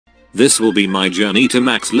This will be my journey to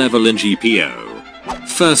max level in GPO.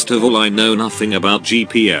 First of all, I know nothing about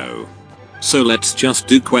GPO. So let's just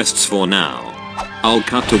do quests for now. I'll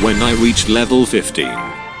cut to when I reach level 15.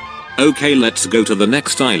 Okay, let's go to the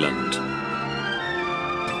next island.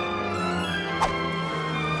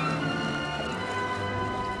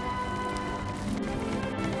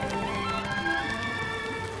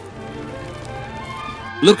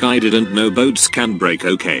 Look, I didn't know boats can break,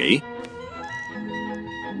 okay?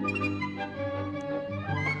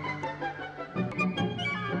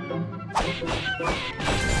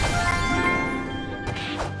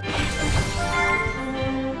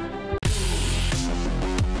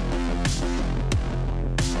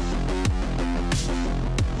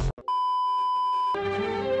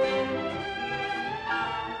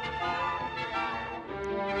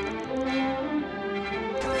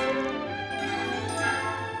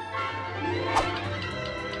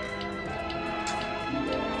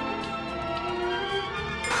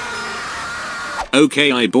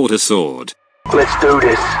 Okay, I bought a sword. Let's do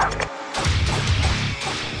this.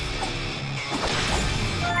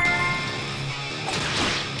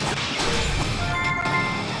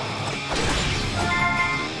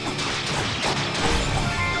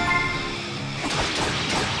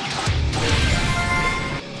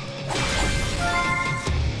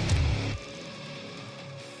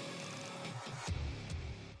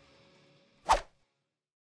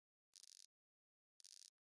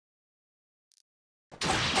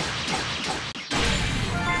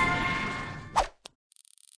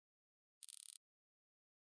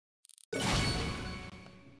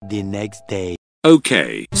 The next day.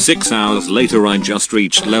 Okay, 6 hours later I just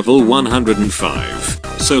reached level 105.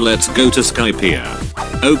 So let's go to Skypiea.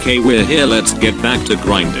 Okay, we're here, let's get back to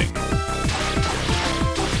grinding.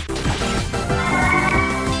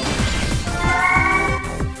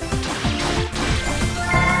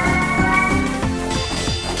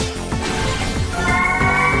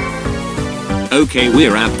 Okay,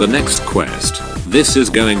 we're at the next quest. This is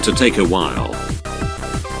going to take a while.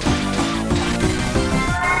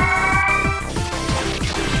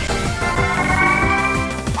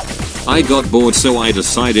 I got bored, so I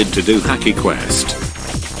decided to do Hacky Quest.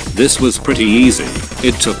 This was pretty easy.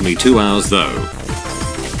 It took me 2 hours though.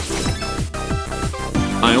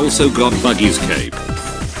 I also got Buggy's cape.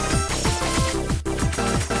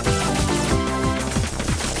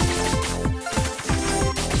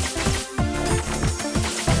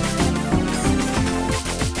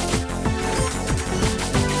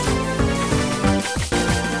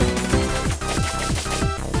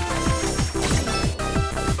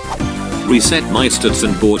 Reset my stats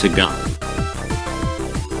and bought a gun.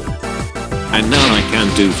 And now I can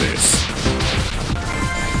do this.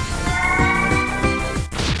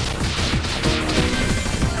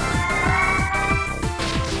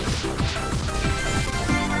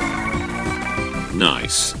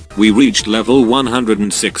 Nice. We reached level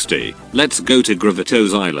 160. Let's go to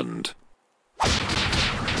Gravito's Island.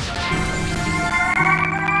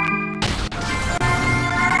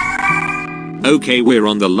 Okay, we're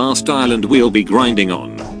on the last island we'll be grinding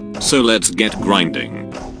on. So let's get grinding.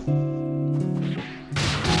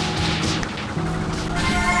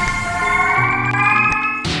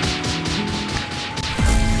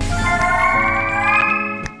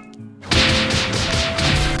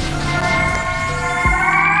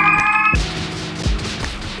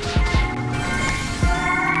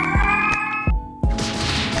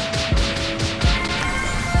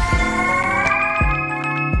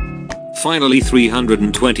 Finally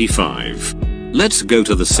 325. Let's go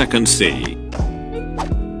to the second sea.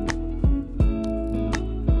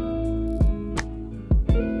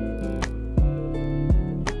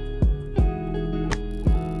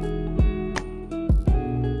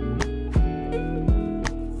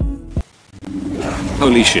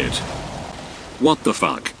 Holy shit. What the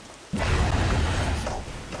fuck?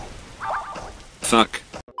 Fuck.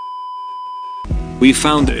 We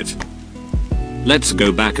found it. Let's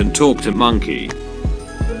go back and talk to Monkey.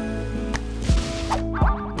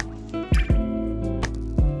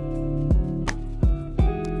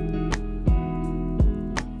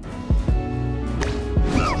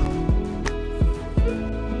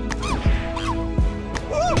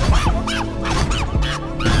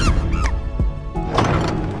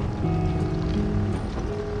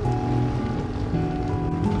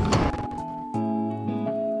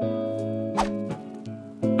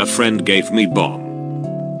 A friend gave me bomb.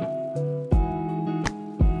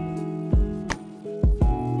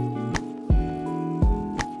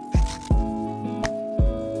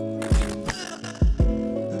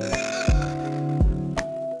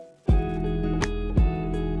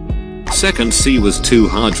 second sea was too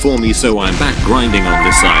hard for me, so I'm back grinding on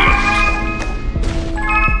this island.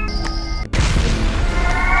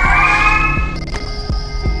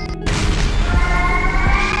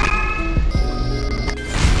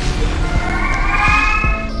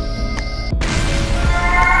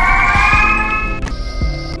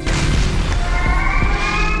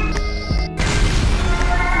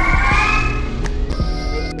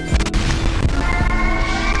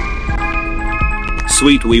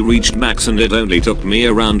 Sweet, we reached max and it only took me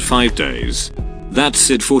around 5 days. That's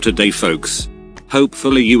it for today folks.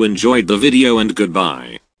 Hopefully you enjoyed the video and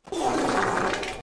goodbye.